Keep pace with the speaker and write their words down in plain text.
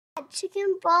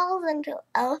chicken balls into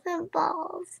elephant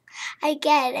balls. I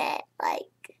get it.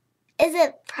 Like, is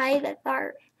it private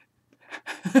part?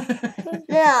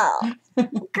 No.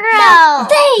 Gross. How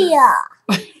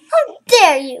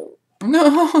dare you?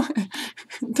 No,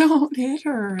 don't hit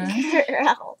her.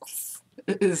 Gross.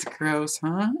 It is gross,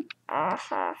 huh?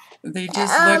 Uh-huh. They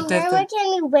just looked at the...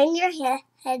 Can you bring your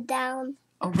head down?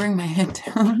 Oh, bring my head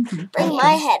down. Bring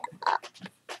my head up.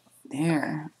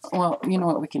 There. Well, you know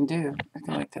what we can do? I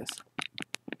go like this.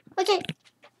 Okay.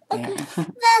 There.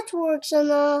 That works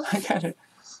enough. I got it.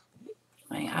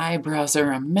 My eyebrows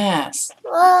are a mess.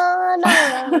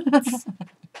 Oh,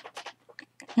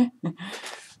 no.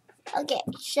 Okay,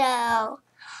 so,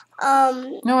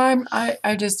 No,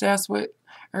 I just asked what,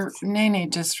 or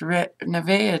Nevaeh just read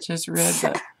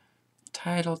the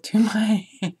title to my...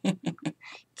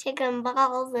 chicken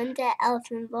balls into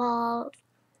elephant balls.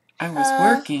 I was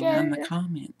working on the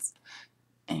comments,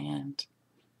 and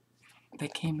they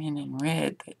came in and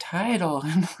read the title,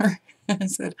 and I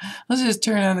said, let's just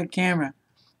turn on the camera.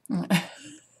 Well,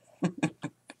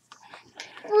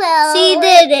 she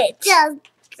did it. Just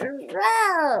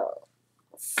gross.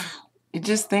 You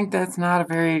just think that's not a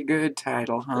very good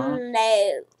title, huh?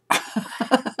 No.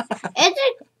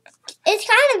 It's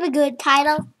kind of a good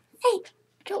title. Hey,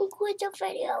 don't quit the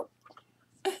video.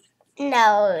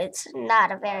 No, it's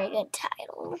not a very good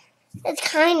title. It's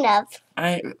kind of.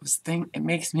 It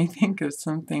makes me think of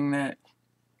something that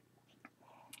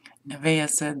Nevaeh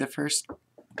said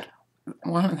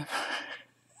was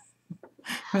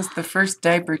the first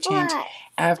diaper change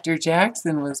after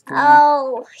Jackson was born.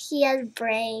 Oh, he has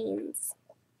brains.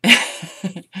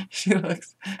 She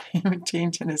looks him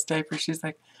changing his diaper. She's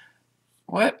like,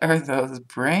 what are those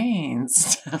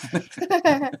brains?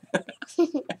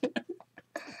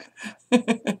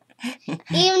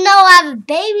 Even though I have a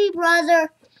baby brother,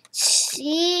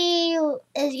 she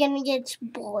is gonna get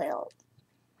spoiled.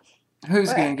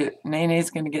 Who's gonna get? Nene's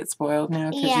gonna get spoiled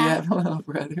now because you have a little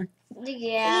brother.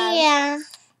 Yeah. Yeah.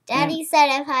 Daddy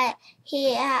said if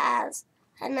he has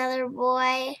another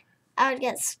boy, I would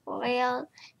get spoiled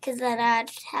because then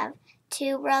I'd have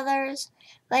two brothers.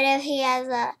 But if he has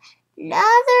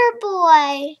another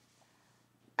boy,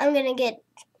 I'm gonna get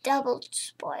double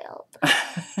spoiled.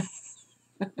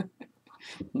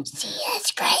 See,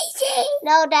 it's crazy.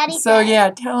 No, Daddy. So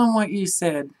yeah, tell him what you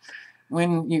said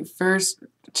when you first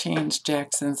changed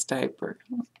Jackson's diaper.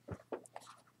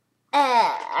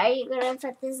 Are you gonna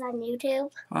put this on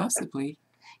YouTube? Possibly.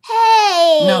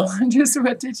 Hey! No, just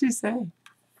what did you say?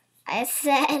 I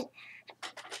said,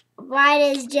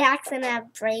 why does Jackson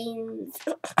have brains?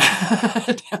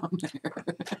 Down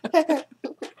there.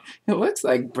 It looks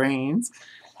like brains.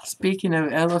 Speaking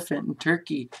of elephant and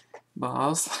turkey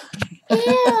balls. Ew!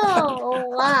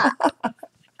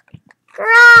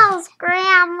 Gross,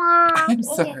 Grandma!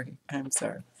 I'm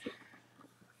sorry.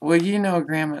 Well, you know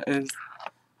Grandma is...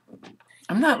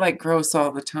 I'm not like gross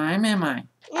all the time, am I?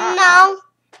 No.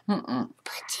 Mm-mm.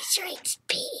 But she drinks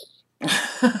pee.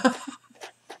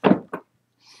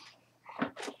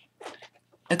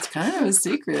 It's kind of a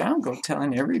secret. I don't go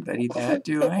telling everybody that,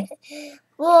 do I?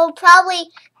 Well, probably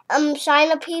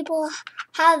China people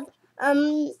have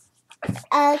a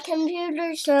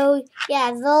computer, so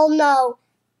yeah, they'll know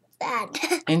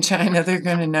that. In China, they're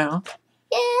gonna know.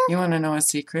 Yeah. You want to know a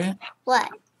secret? What?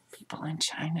 People in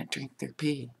China drink their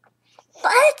pee.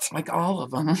 What? Like all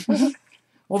of them.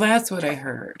 Well, that's what I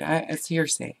heard. It's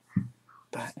hearsay.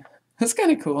 But that's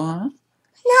kind of cool, huh?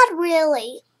 Not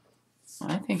really.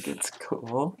 I think it's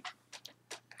cool.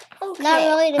 Okay. Not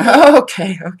really to me.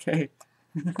 Okay.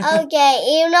 Okay,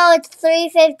 even though it's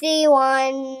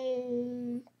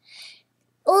 3:51.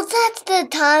 Well, that's the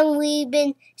time we've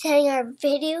been sending our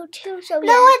video to. So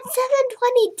no, it's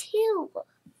 7:22.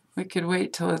 We could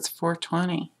wait till it's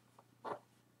 4:20.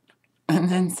 And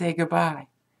then say goodbye.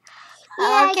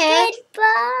 Yeah, okay.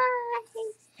 Goodbye.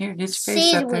 Here, get your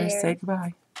face up there. Say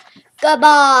goodbye.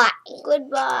 Goodbye.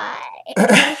 Goodbye.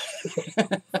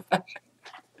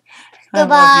 I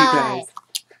love you guys.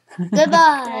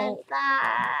 Goodbye.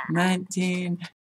 Goodbye. 19.